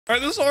All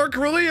right, this arc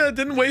really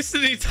didn't waste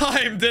any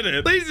time, did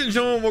it? Ladies and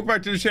gentlemen, welcome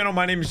back to the channel.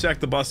 My name is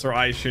JackTheBus, or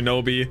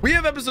ishinobi. We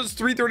have episodes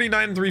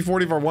 339 and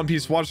 340 of our One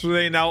Piece watch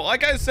today. Now,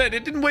 like I said,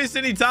 it didn't waste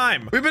any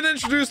time. We've been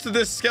introduced to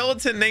this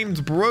skeleton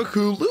named Brook,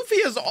 who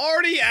Luffy has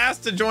already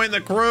asked to join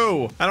the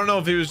crew. I don't know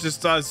if he was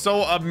just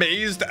so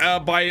amazed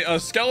by a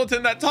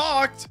skeleton that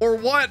talked or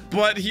what,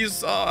 but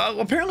he's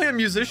apparently a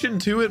musician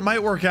too. It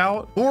might work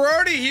out. We're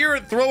already here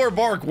at Thrower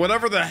Bark,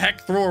 whatever the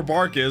heck Thrower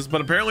Bark is,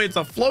 but apparently it's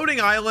a floating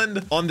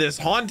island on this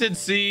haunted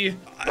sea.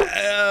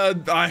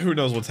 Who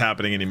knows what's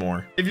happening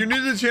anymore. If you're new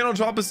to the channel,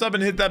 drop a sub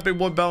and hit that big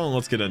wood bell and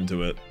let's get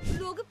into it.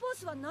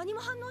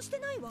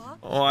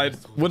 Oh, I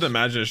wouldn't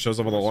imagine it shows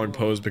up on the long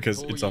pose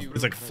because it's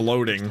like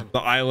floating. The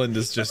island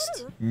is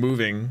just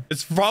moving.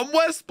 It's from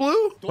West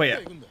Blue?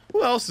 Wait,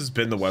 who else has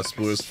been to West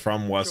Blue is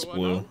from West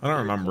Blue? I don't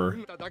remember.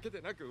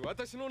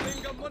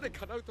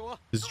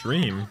 His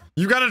dream.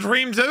 You got a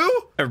dream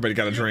too? Everybody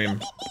got a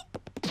dream.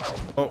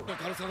 Oh,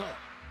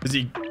 is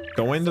he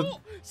going to?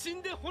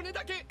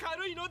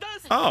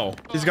 Oh,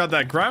 he's got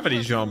that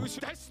gravity jump.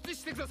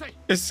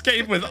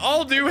 Escape with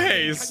all due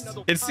haste.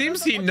 It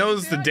seems he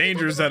knows the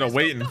dangers that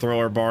await in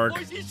Thrower Bark.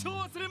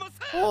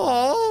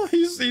 Oh,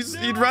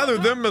 he'd rather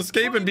them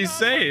escape and be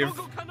safe.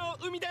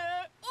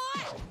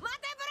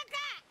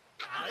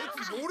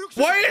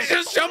 Why did he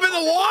just jump in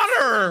the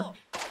water?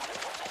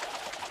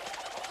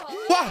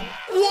 What?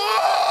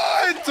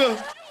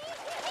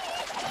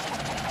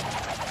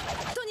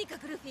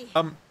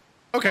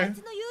 Okay.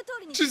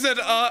 She said,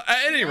 at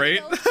any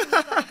rate,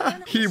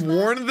 he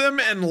warned them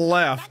and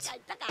left.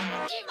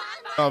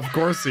 Of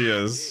course he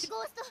is.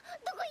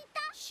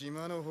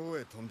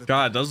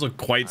 God, it does look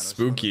quite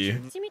spooky.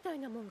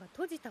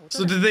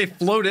 So did they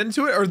float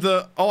into it or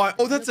the...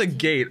 Oh, that's a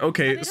gate.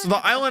 Okay, so the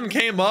island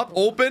came up,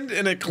 opened,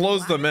 and it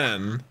closed them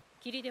in.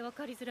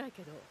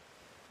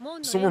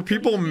 So were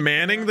people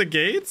manning the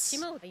gates?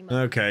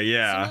 Okay,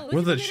 yeah.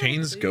 Where do the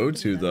chains go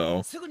to,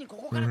 though?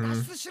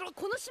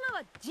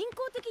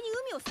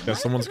 Yeah,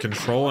 someone's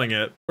controlling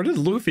it. Where did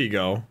Luffy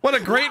go? What a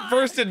great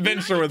first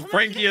adventure with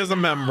Frankie as a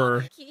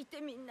member.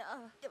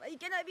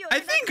 I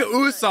think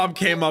Usopp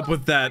came up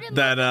with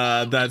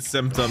that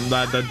symptom,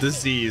 that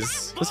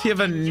disease. Does he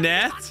have a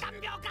net?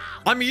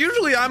 I mean,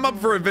 usually I'm up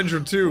for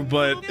adventure too,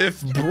 but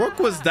if Brook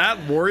was that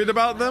worried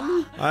about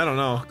them, I don't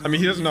know. I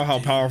mean, he doesn't know how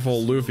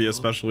powerful Luffy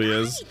especially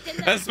is.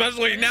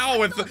 Especially now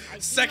with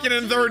second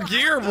and third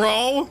gear,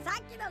 bro.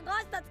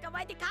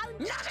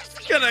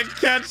 Gonna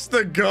catch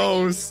the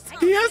ghost.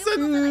 He has a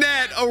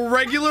net, a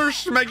regular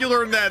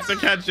schmegular net to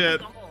catch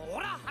it.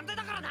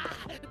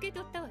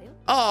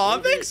 Aw,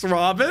 thanks,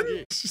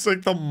 Robin. She's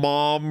like the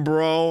mom,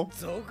 bro.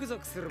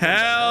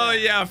 Hell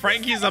yeah,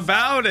 Frankie's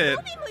about it.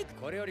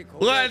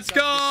 Let's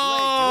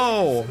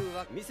go.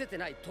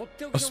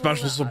 A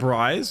special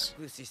surprise.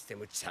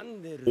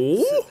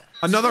 Oh,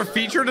 another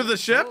feature to the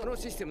ship. Okay,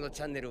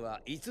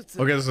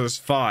 so there's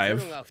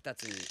 5.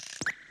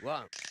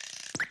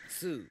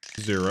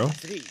 0.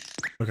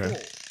 Okay.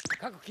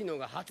 All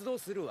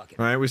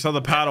right, we saw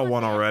the paddle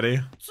one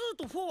already.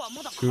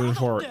 2 and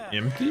 4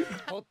 empty.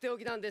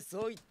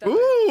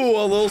 Ooh,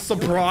 a little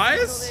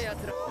surprise.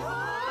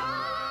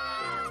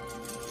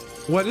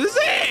 What is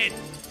it?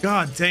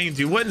 God dang,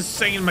 dude, what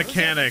insane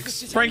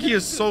mechanics. Frankie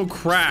is so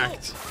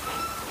cracked.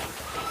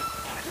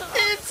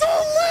 It's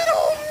a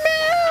little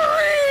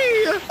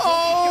Mary.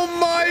 Oh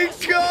my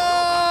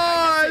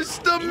gosh,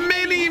 the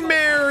mini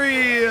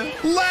Mary.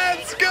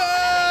 Let's go.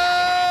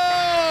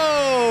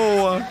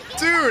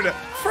 Dude,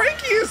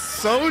 Frankie is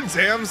so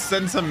damn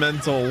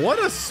sentimental. What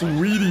a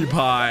sweetie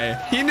pie.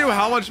 He knew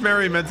how much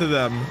Mary meant to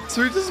them,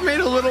 so he just made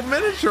a little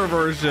miniature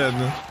version.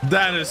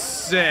 That is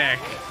sick.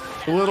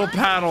 A little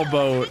paddle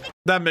boat.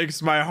 That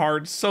makes my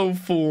heart so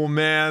full,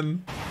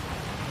 man.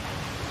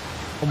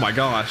 Oh my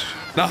gosh.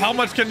 Now how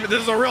much can...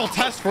 This is a real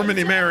test for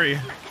Mini Mary.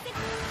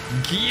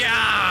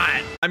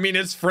 God. I mean,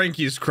 it's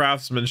Frankie's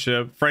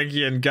craftsmanship.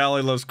 Frankie and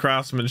Galileo's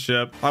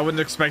craftsmanship. I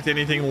wouldn't expect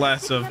anything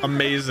less of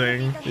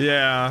amazing.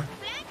 Yeah.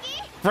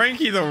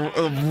 Frankie, the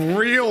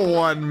real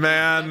one,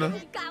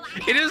 man.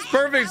 It is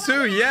perfect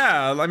too,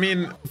 yeah. I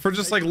mean, for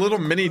just like little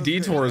mini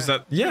detours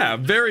that, yeah,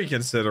 very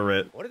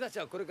considerate.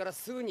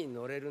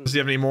 Does he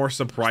have any more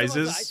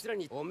surprises?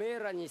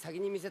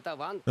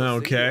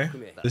 Okay.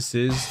 This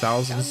is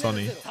Thousand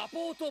Sunny.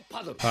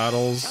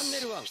 Paddles.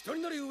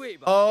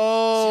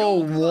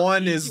 Oh,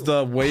 1 is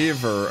the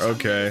waiver.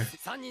 Okay.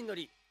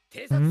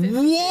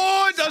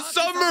 What? A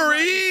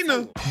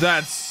submarine?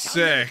 That's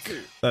sick.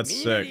 That's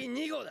sick.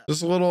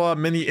 Just little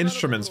mini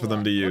instruments for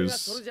them to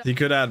use. He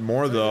could add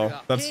more though.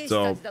 That's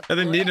dope. And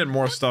they needed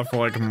more stuff for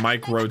like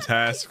micro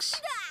tasks.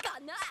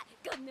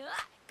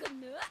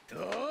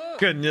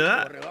 Good.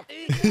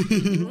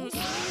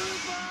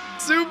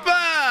 Super.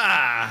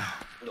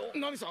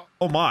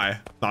 Oh my.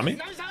 Nami?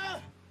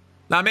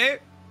 Nami?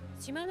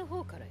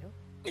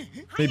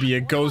 Maybe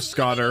a ghost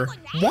got her.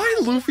 Why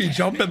Luffy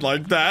jumping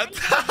like that?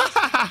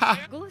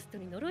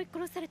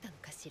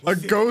 A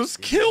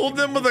ghost killed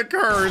them with a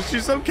curse.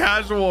 She's so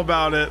casual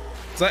about it.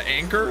 Is that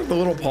Anchor? The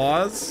little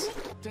paws?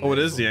 Oh, it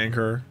is the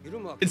anchor.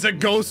 It's a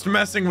ghost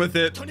messing with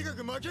it.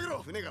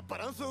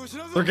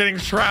 They're getting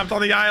trapped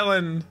on the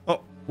island.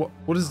 Oh,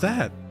 what is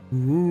that?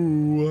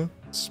 Ooh,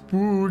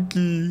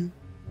 spooky.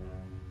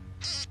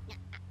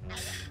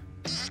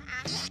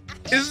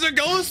 Is the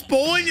ghost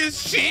pulling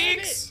his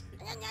cheeks?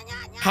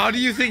 How do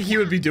you think he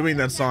would be doing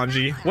that,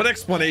 Sanji? What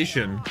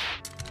explanation?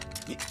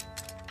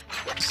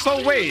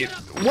 So wait,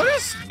 what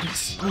is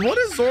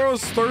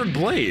Zoro's third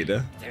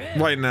blade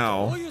right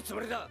now? Is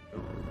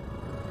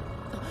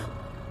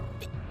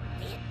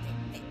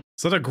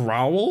that a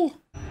growl?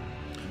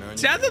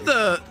 See, I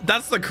thought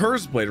that's the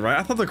curse blade, right?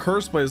 I thought the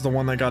curse blade is the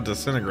one that got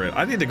disintegrated.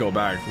 I need to go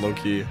back,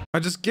 low-key. I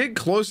just get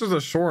closer to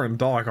shore and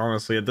dock,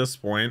 honestly, at this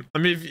point. I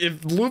mean,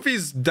 if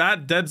Luffy's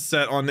that dead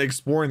set on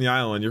exploring the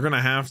island, you're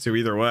gonna have to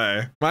either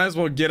way. Might as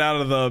well get out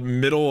of the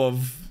middle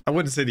of, I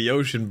wouldn't say the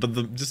ocean,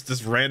 but just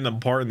this random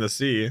part in the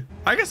sea.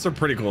 I guess they're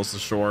pretty close to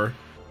shore.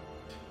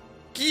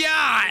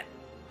 Yeah.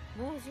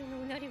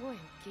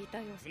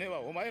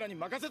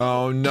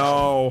 Oh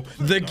no,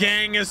 the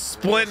gang is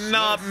splitting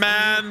up,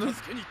 man.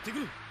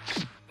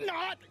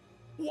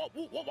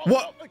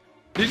 What?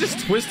 Did he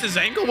just twist his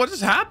ankle? What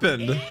just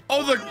happened?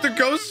 Oh, the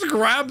ghosts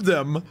grabbed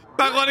him,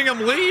 not letting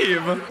him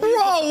leave. Bro,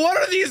 what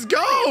are these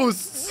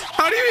ghosts?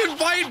 How do you even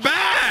fight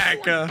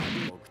back?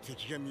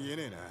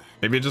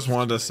 Maybe it just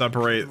wanted to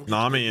separate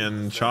Nami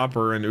and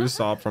Chopper and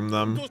Usopp from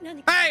them.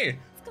 Hey,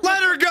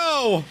 let her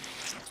go.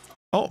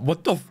 Oh,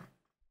 what the?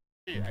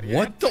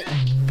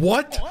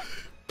 What?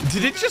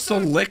 Did it just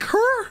lick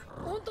her?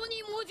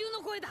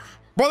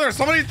 Brother,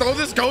 somebody throw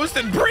this ghost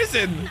in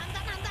prison.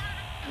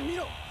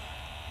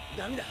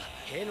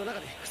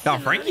 Now,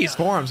 Frankie's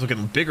forearm's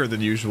looking bigger than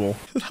usual.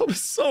 That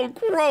was so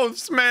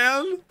gross,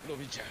 man.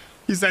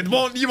 He said,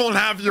 he won't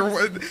have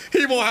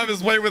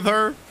his way with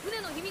her.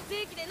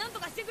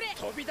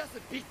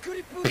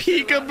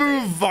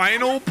 Peekaboo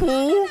vinyl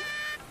pool?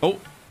 Oh,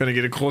 gonna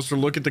get a closer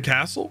look at the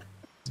castle.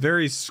 It's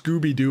very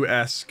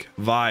Scooby-Doo-esque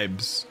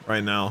vibes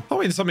right now. Oh,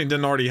 wait, something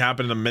didn't already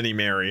happen to Minnie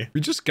Mary. We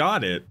just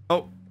got it.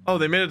 Oh,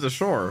 they made it to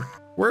shore.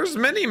 Where's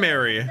Minnie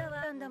Mary?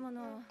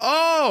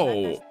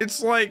 Oh,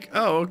 it's like,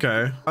 oh,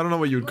 okay. I don't know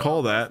what you would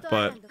call that,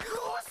 but.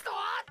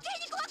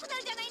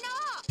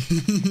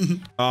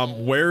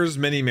 Where's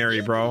Minnie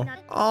Mary, bro?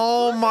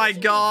 Oh my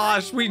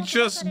gosh, we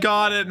just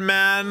got it,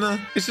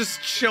 man. It's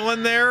just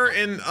chilling there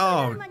and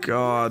oh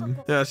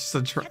god. Yeah, it's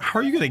just how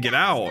are you gonna get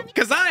out?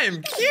 Because I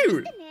am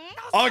cute.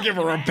 I'll give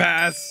her a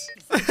pass.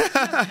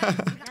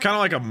 It's kind of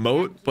like a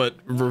moat, but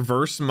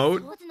reverse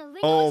moat.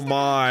 Oh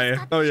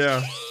my. Oh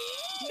yeah.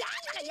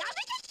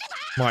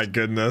 My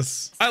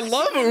goodness. I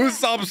love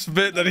Usopp's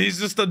bit that he's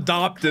just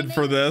adopted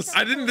for this.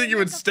 I didn't think it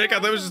would stick. I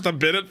thought it was just a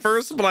bit at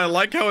first, but I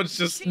like how it's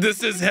just,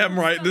 this is him,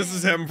 right? This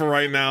is him for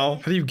right now.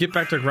 How do you get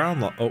back to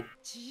ground level? Oh,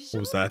 what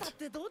was that?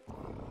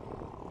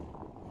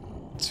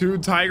 2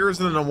 tigers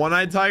and then a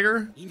one-eyed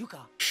tiger?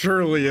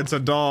 Surely it's a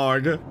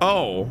dog.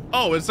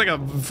 Oh, it's like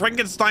a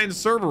Frankenstein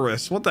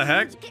Cerberus. What the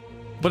heck?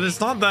 But it's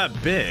not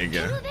that big.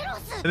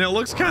 And it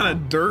looks kind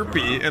of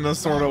derpy in a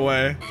sort of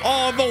way.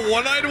 Oh, the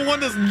one-eyed one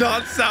does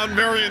not sound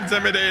very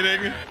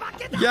intimidating.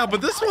 Yeah,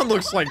 but this one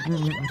looks like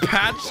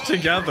patched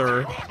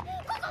together.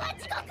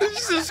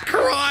 It's just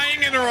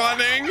crying and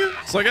running.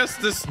 So I guess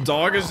this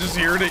dog is just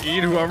here to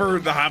eat whoever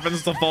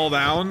happens to fall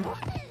down.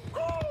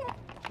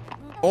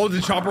 Oh,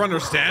 did Chopper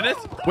understand it?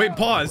 Wait,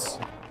 pause.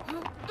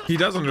 He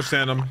does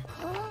understand him.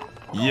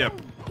 Yep.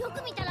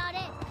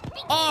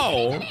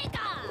 Oh,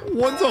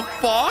 one's a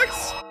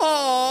fox?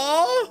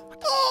 Aww.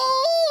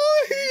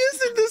 Oh, he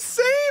isn't the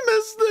same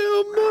as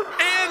them.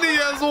 And he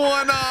has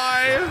one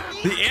eye.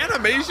 The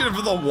animation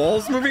for the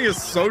walls moving is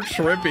so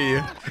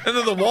trippy. And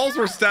then the walls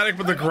were static,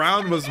 but the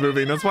ground was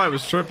moving. That's why it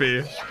was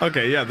trippy.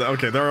 Okay, yeah,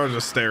 okay, there are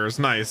just stairs.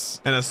 Nice.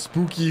 And a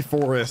spooky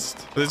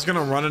forest. They're just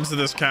gonna run into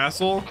this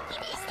castle.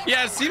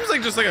 Yeah, it seems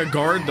like just like a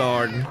guard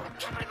dog.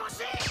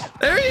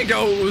 There you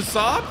go,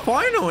 Usopp.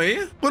 Finally.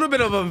 A little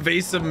bit of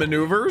evasive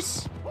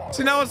maneuvers.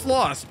 See, now it's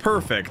lost.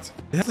 Perfect.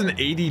 It has an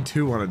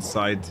 82 on its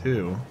side,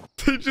 too.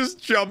 They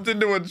just jumped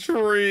into a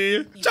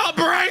tree. Jump,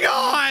 bring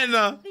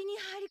on!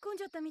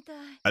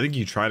 I think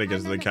you try to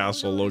get to the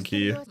castle,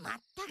 low-key.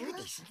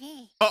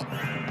 Oh,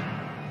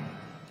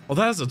 well,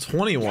 that is a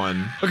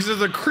 21. Because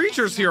the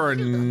creatures here are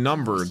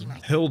numbered.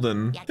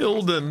 Hilden.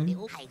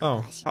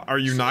 Oh, are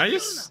you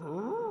nice?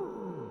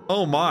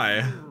 Oh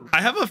my.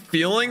 I have a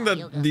feeling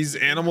that these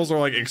animals are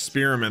like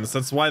experiments.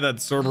 That's why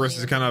that Cerberus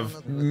is kind of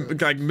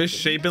like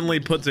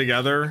misshapenly put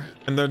together,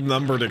 and they're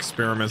numbered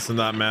experiments in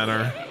that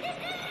manner.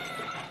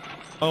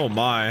 Oh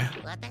my.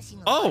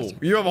 Oh,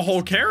 you have a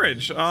whole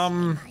carriage.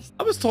 I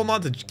was told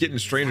not to get in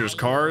strangers'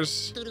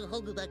 cars.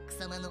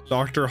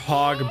 Dr.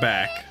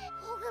 Hogback.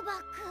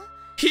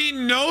 He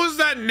knows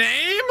that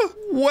name?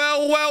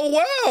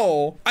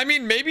 Well. I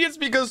mean, maybe it's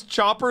because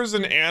Chopper's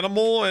an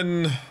animal,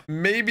 and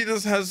maybe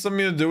this has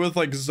something to do with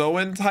like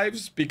Zoan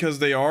types because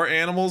they are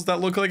animals that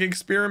look like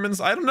experiments.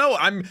 I don't know.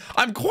 I'm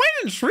quite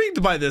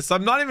intrigued by this.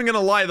 I'm not even gonna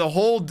lie. The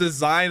whole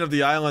design of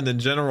the island in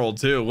general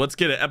too. Let's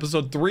get it.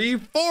 Episode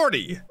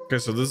 340. Okay,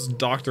 so this is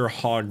Dr.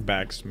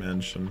 Hogback's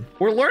mansion.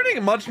 We're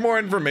learning much more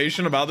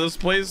information about this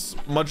place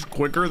much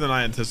quicker than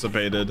I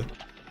anticipated.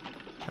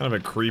 Kind of a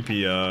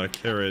creepy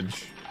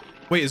carriage.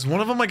 Wait, is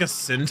one of them like a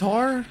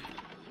centaur?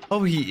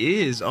 Oh, he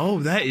is. Oh,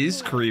 that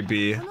is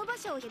creepy.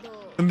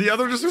 And the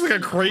other just looks like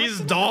a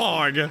crazed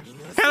dog.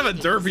 Kind of a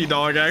derpy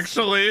dog,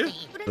 actually.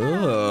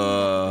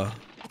 Ugh.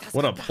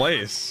 What a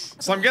place.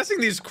 So I'm guessing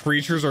these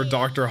creatures are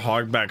Dr.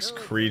 Hogback's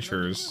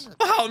creatures.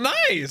 Oh,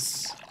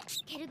 nice.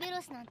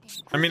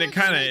 I mean, it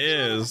kind of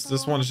is.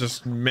 This one's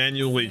just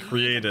manually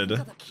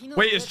created.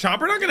 Wait, is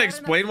Chopper not going to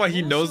explain why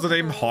he knows the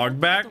name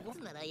Hogback?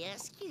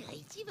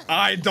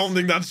 I don't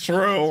think that's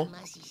true.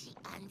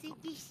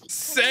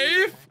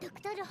 Safe?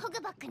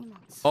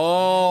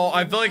 Oh,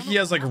 I feel like he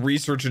has like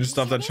research and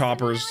stuff that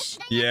Chopper's.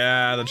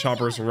 Yeah, the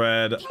Chopper's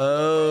read.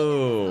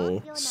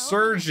 Oh,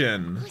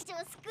 surgeon.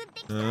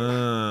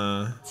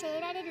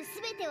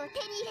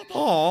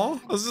 Oh,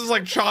 this is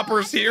like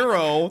Chopper's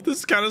hero. This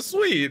is kind of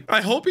sweet.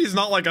 I hope he's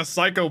not like a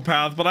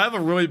psychopath, but I have a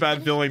really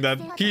bad feeling that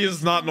he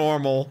is not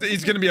normal.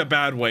 He's gonna be a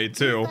bad way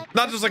too.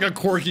 Not just like a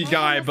quirky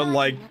guy, but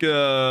like,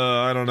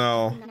 I don't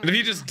know. And if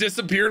he just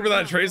disappeared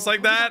without a trace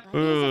like that?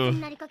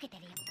 Ugh.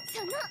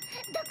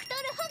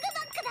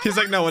 He's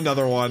like, no,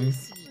 another one.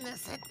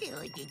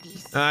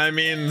 I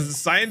mean,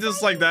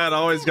 scientists like that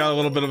always got a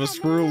little bit of a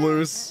screw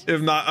loose,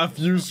 if not a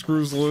few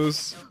screws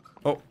loose.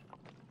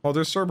 Oh,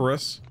 there's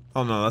Cerberus.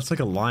 Oh no, that's like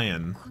a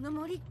lion.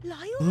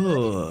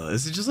 Ugh,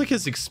 is it just like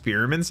his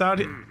experiments out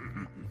here?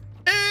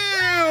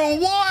 Ew,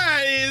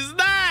 what is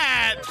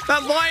that?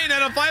 That lion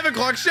had a 5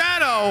 o'clock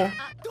shadow.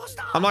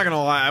 I'm not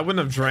gonna lie, I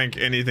wouldn't have drank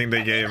anything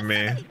they gave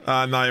me.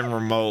 Not even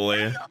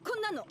remotely.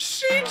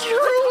 She drew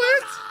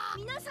it.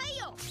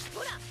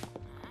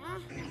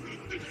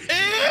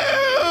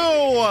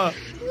 Ew!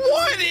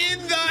 What in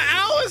the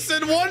Alice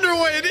in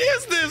Wonderland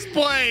is this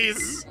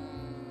place?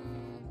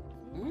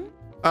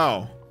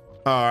 Oh.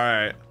 All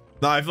right.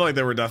 No, I feel like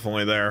they were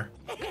definitely there.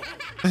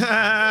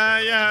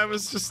 Yeah, it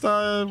was just,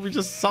 we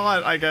just saw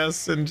it, I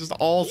guess, and just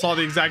all saw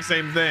the exact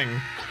same thing.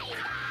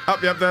 Oh,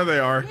 yep, there they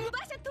are.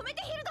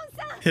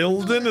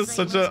 Hilden is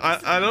such a,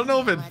 I don't know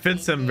if it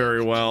fits him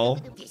very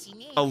well.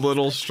 A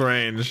little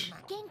strange.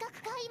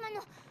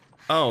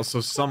 Oh,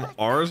 so some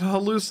are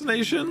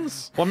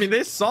hallucinations? Well, I mean,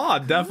 they saw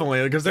it,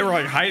 definitely, because they were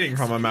like hiding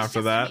from him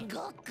after that.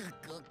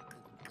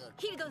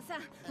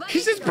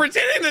 He's just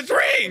pretending to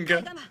drink.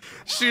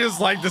 She is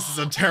like, this is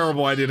a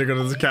terrible idea to go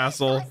to this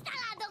castle.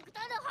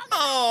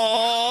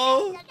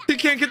 Oh, he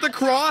can't get the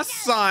cross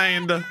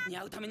signed.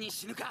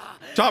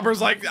 Chopper's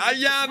like,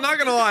 yeah, I'm not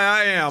gonna lie,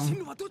 I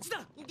am.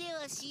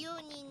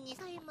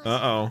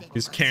 Uh-oh,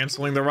 he's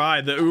canceling the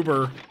ride, the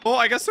Uber. Well,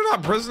 I guess they're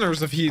not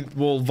prisoners if he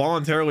will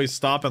voluntarily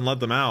stop and let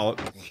them out.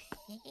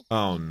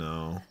 Oh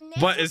no.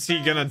 But is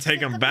he gonna take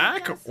him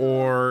back,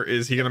 or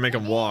is he gonna make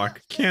him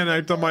walk? Can't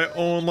act on my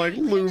own like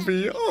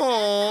Luffy.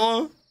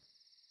 Oh.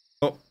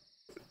 Oh.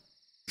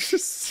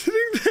 Just sitting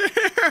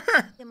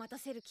there.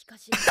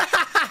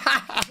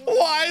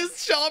 Why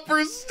is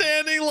Chopper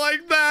standing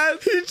like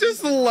that? He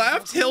just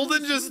left?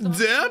 Hilden just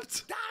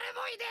dipped?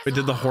 Wait,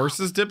 did the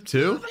horses dip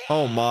too?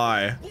 Oh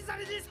my.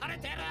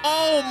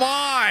 Oh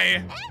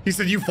my. He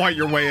said, you fight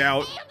your way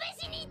out.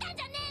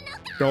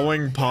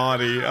 Going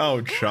potty.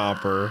 Oh,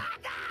 Chopper.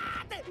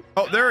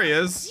 Oh, there he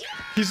is.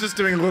 He's just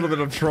doing a little bit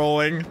of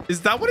trolling.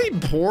 Is that what he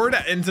poured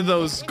into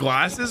those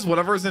glasses?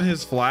 Whatever's in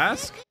his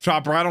flask?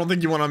 Chopper, I don't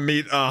think you want to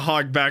meet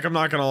Hogback. I'm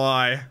not gonna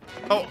lie.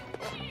 Oh.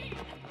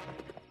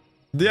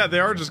 Yeah, they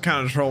are just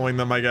kind of trolling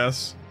them, I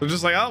guess. They're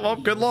just like, oh, well,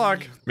 good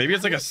luck. Maybe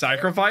it's like a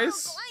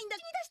sacrifice?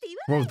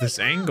 Whoa, this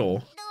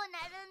angle.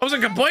 I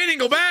wasn't complaining,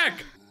 go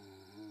back!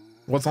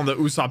 What's on the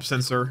Usopp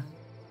sensor?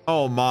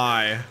 Oh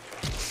my.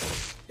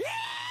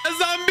 A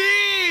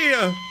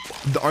zombie!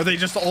 Are they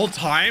just all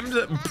timed,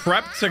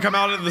 prepped to come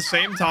out at the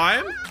same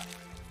time?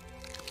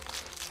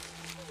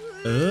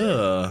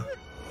 Ugh.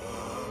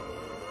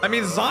 I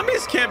mean,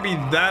 zombies can't be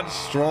that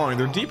strong.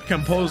 They're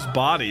decomposed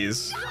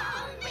bodies.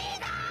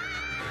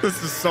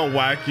 This is so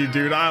wacky,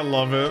 dude. I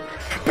love it.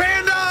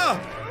 Panda!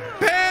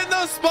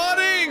 Panda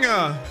spotting!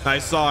 I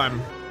saw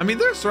him. I mean,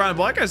 they're surrounded,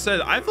 but like I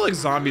said, I feel like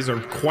zombies are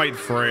quite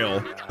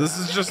frail. This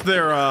is just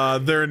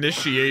their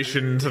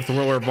initiation to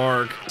Thriller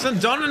Bark.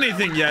 Hasn't done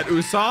anything yet,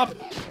 Usopp.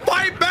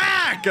 Fight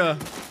back!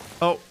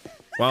 Oh,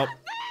 well,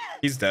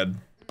 he's dead.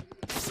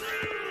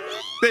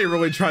 They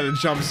really try to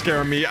jump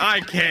scare me.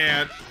 I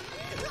can't.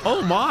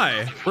 Oh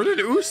my, where did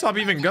Usopp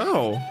even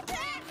go?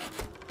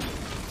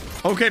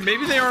 Okay,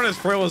 maybe they aren't as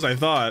frail as I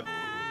thought.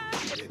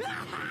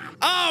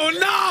 Oh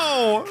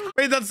no!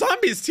 Wait, that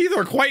zombie's teeth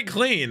are quite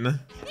clean.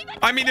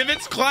 I mean, if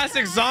it's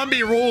classic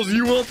zombie rules,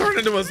 you will turn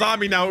into a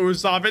zombie now,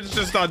 Usopp. It's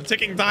just a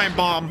ticking time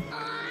bomb.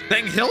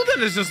 Dang,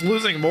 Hilden is just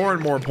losing more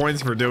and more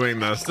points for doing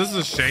this. This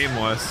is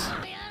shameless.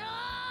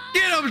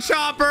 him,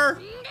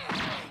 Chopper.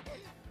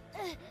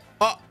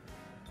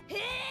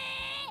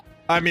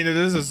 I mean, it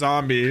is a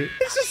zombie.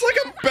 It's just like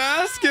a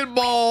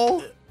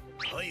basketball.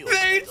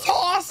 They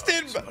tossed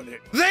it.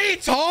 They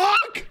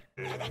talk.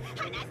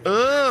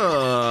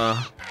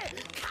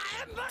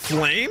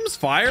 Flames?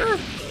 Fire?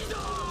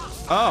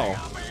 Oh.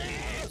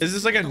 Is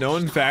this like a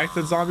known fact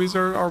that zombies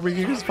are weak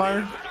against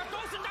fire?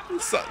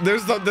 So,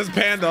 there's this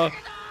panda.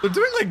 They're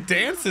doing like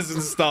dances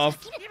and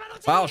stuff.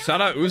 Wow,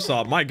 shout out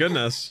Usopp. My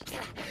goodness.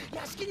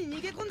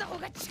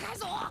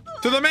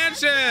 To the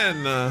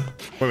mansion!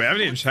 Wait, we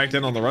haven't even checked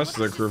in on the rest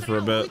of the crew for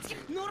a bit.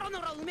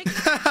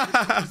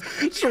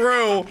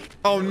 True.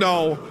 Oh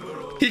no.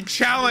 He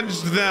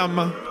challenged them.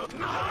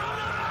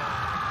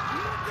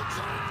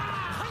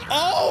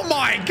 Oh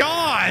my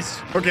gosh.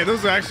 Okay,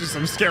 those are actually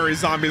some scary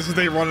zombies if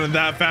they running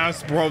that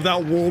fast, bro.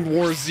 That World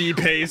War Z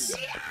pace.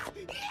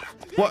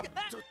 What?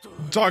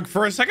 Dog,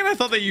 for a second I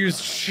thought they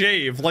used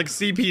shave like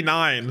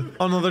CP9.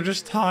 Oh no, they're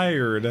just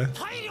tired.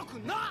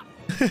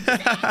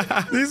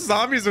 These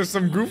zombies are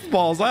some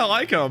goofballs. I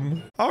like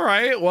them. All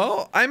right,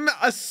 well, I'm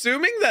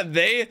assuming that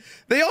they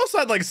also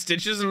had like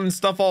stitches and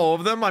stuff all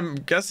over them. I'm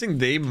guessing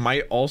they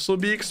might also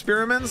be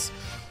experiments.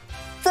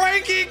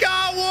 Frankie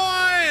got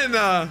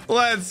one.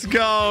 Let's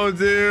go,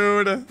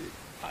 dude.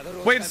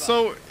 Wait,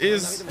 so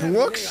is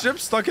Brook's ship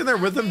stuck in there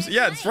with him?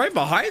 Yeah, it's right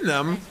behind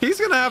them. He's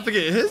gonna have to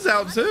get his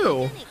out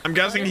too. I'm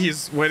guessing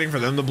he's waiting for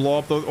them to blow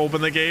up, open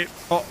the gate.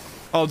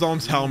 Oh,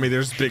 don't tell me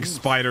there's big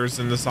spiders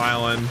in this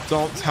island.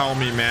 Don't tell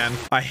me, man.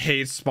 I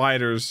hate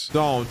spiders.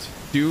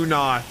 Do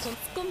not.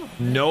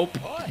 Nope.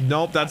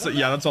 That's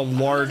a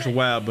large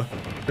web.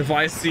 If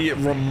I see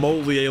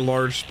remotely a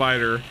large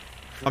spider,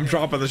 I'm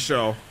dropping the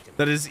show.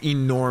 That is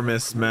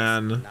enormous,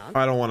 man.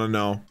 I don't want to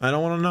know.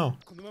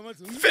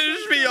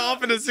 Finish me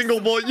off in a single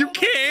bullet. You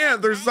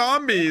can't. They're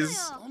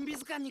zombies.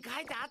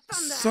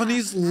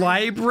 Sunny's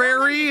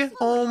library?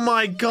 Oh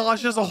my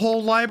gosh, there's a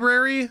whole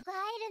library?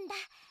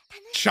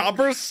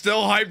 Chopper's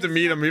still hyped to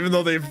meet him, even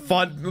though they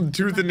fought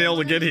tooth and nail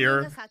to get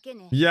here.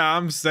 Yeah,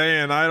 I'm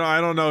saying, I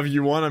don't know if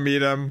you want to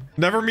meet him.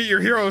 Never meet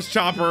your heroes,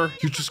 Chopper.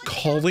 You're just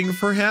calling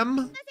for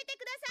him?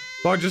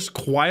 Dog, just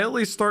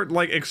quietly start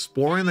like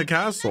exploring the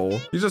castle.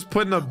 You're just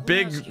putting a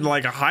big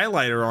like a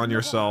highlighter on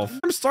yourself.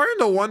 I'm starting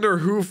to wonder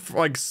who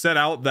like set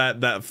out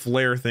that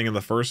flare thing in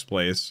the first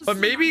place. But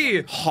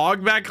maybe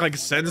Hogback like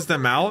sends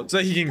them out so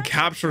that he can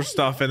capture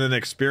stuff and then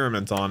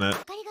experiment on it.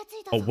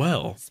 Oh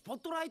well.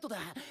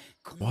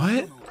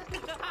 What?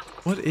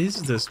 What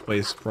is this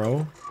place,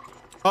 bro?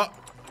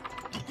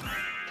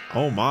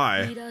 Oh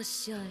my.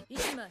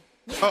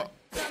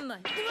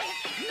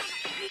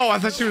 Oh, I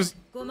thought she was...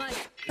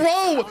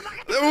 Bro!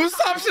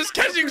 Usopp's just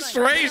catching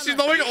strays. She's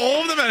throwing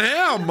all of them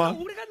at him.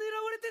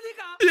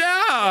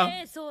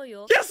 Yeah.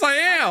 Yes, I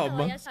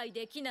am.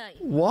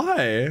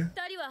 Why?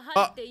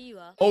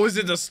 Oh, is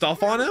it the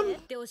stuff on him?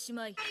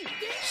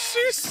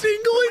 She's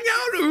singling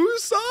out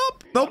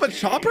Usopp? No, but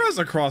Chopper has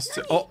a cross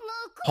too. Oh,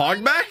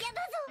 Hogback?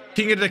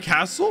 King of the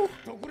castle?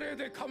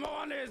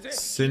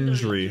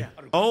 Sindri.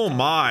 Oh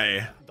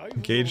my.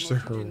 Engaged to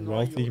her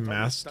wealthy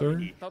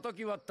master.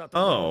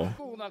 Oh.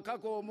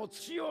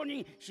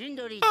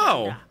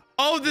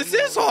 Oh, this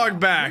is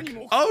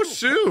Hogback. Oh,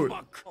 shoot.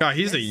 God,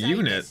 he's a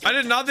unit. I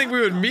did not think we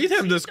would meet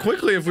him this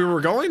quickly if we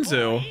were going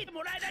to.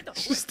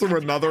 Just threw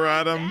another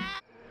at him.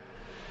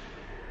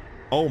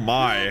 Oh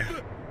my.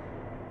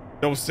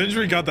 Yo,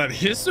 Sindri got that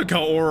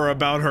Hisoka aura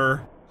about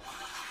her.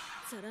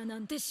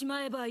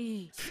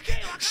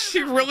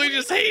 She really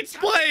just hates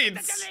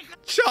plates.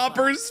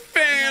 Chopper's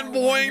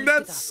fanboying.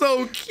 That's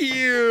so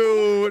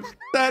cute.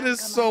 That is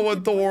so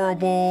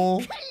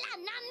adorable.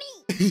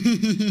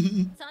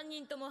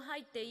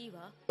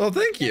 Oh,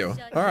 thank you.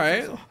 All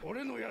right.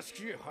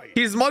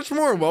 He's much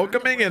more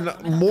welcoming and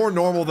more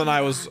normal than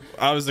I was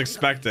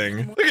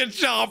expecting. Look at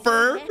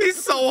Chopper.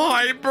 He's so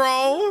hype,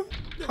 bro.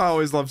 I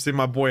always love seeing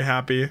my boy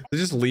happy. They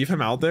just leave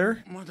him out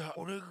there?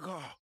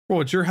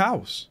 Bro, it's your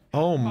house.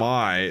 Oh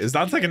my. Is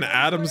that like an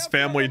Addams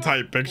Family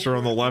type picture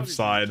on the left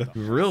side?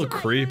 Real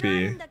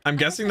creepy. I'm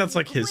guessing that's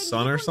like his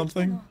son or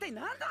something.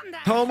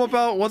 Tell him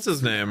about, what's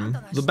his name?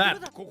 The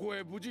bat.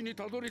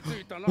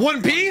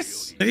 One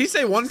Piece? Did he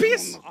say One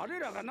Piece?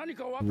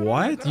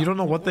 What? You don't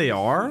know what they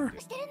are?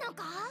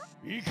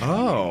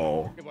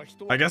 Oh.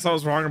 I guess I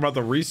was wrong about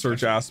the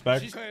research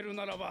aspect.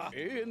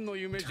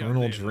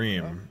 Eternal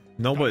dream.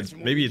 No, but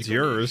maybe it's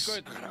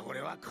yours.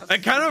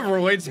 It kind of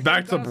relates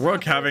back to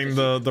Brook having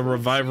the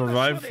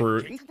revive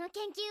fruit.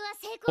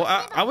 Well,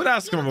 I would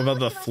ask him about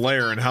the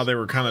flare and how they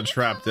were kind of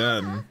trapped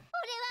in.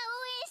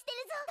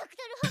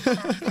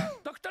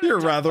 You're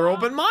rather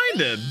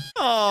open-minded.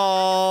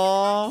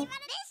 Aww.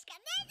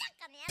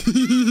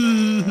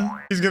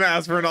 He's gonna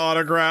ask for an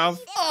autograph.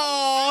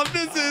 Oh,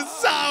 this is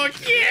so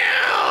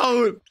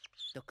cute.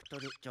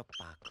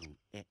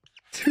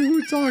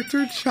 To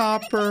Dr.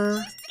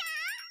 Chopper.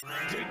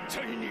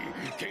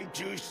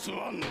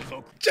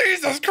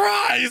 Jesus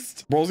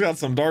Christ! Bro's got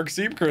some dark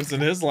secrets in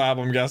his lab,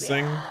 I'm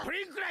guessing.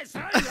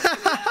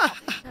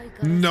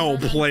 No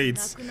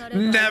plates.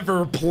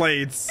 Never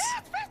plates.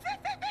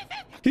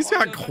 He's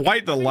got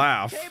quite the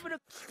laugh.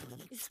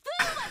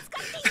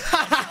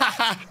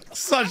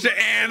 Such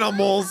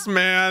animals,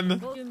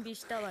 man.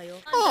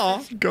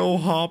 Oh, go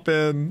hop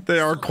in. They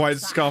are quite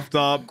scuffed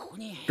up.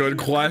 Good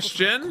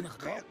question.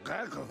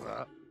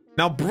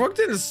 Now, Brook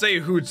didn't say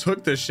who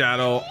took the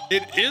shadow.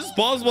 It is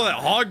possible that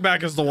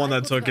Hogback is the one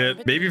that took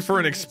it. Maybe for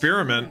an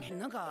experiment.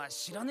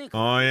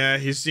 Oh, yeah,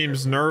 he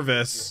seems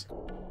nervous.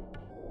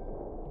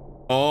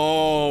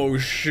 Oh,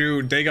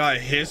 shoot. They got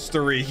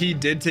history. He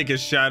did take his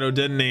shadow,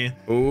 didn't he?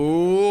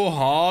 Ooh,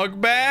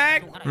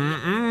 Hogback.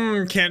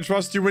 Can't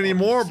trust you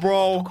anymore,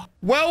 bro.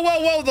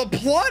 Well, the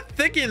plot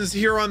thickens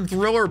here on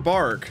Thriller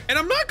Bark. And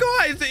I'm not gonna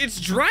lie, it's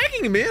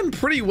dragging me in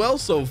pretty well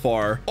so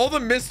far. All the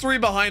mystery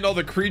behind all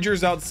the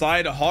creatures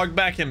outside,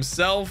 Hogback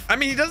himself. I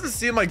mean, he doesn't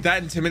seem like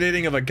that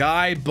intimidating of a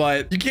guy,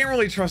 but you can't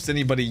really trust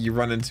anybody you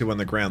run into on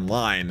the Grand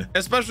Line.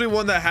 Especially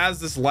one that has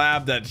this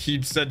lab that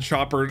he said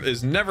Chopper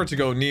is never to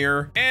go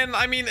near. And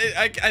I mean,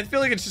 I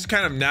feel like it's just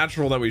kind of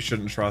natural that we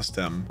shouldn't trust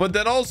him. But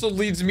that also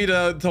leads me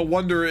to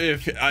wonder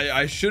if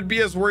I should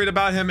be as worried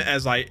about him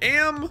as I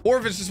am, or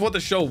if it's just what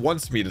the show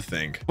wants me to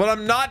think. But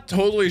I'm not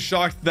totally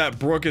shocked that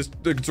Brook is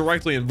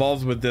directly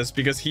involved with this,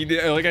 because he,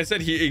 like I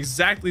said, he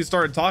exactly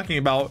started talking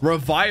about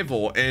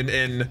revival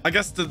and I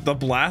guess the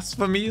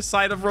blasphemy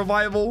side of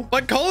revival.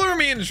 But color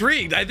me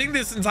intrigued. I think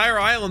this entire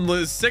island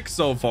is sick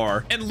so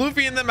far, and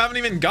Luffy and them haven't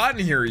even gotten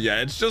here yet.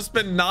 It's just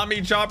been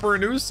Nami, Chopper,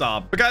 and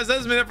Usopp. But guys,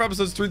 that's been it for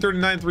episodes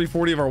 339,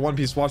 340 of our One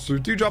Piece watch through.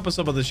 Do drop us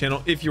up on the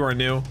channel if you are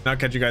new, and I'll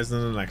catch you guys in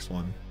the next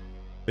one.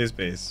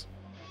 Peace.